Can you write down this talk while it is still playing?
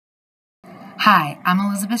Hi, I'm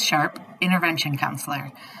Elizabeth Sharp, Intervention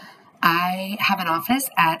Counselor. I have an office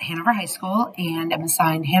at Hanover High School and am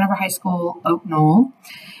assigned Hanover High School, Oak Knoll,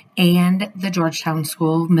 and the Georgetown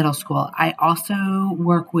School Middle School. I also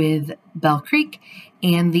work with Bell Creek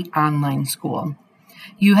and the online school.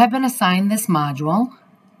 You have been assigned this module,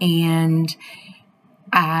 and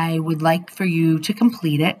I would like for you to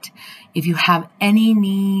complete it. If you have any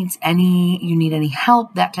needs, you need any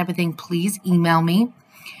help, that type of thing, please email me.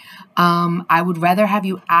 I would rather have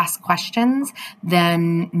you ask questions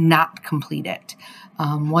than not complete it.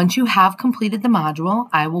 Once you have completed the module,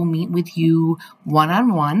 I will meet with you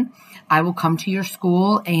one-on-one. I will come to your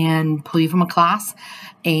school and pull you from a class,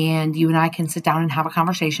 and you and I can sit down and have a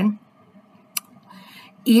conversation.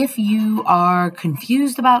 If you are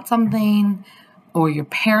confused about something or your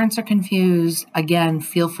parents are confused, again,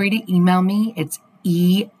 feel free to email me. It's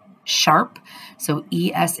eSharp, so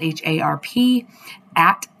ESHARP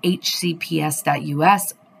at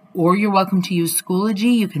hcps.us, or you're welcome to use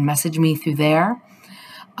Schoology. You can message me through there.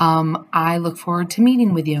 I look forward to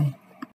meeting with you.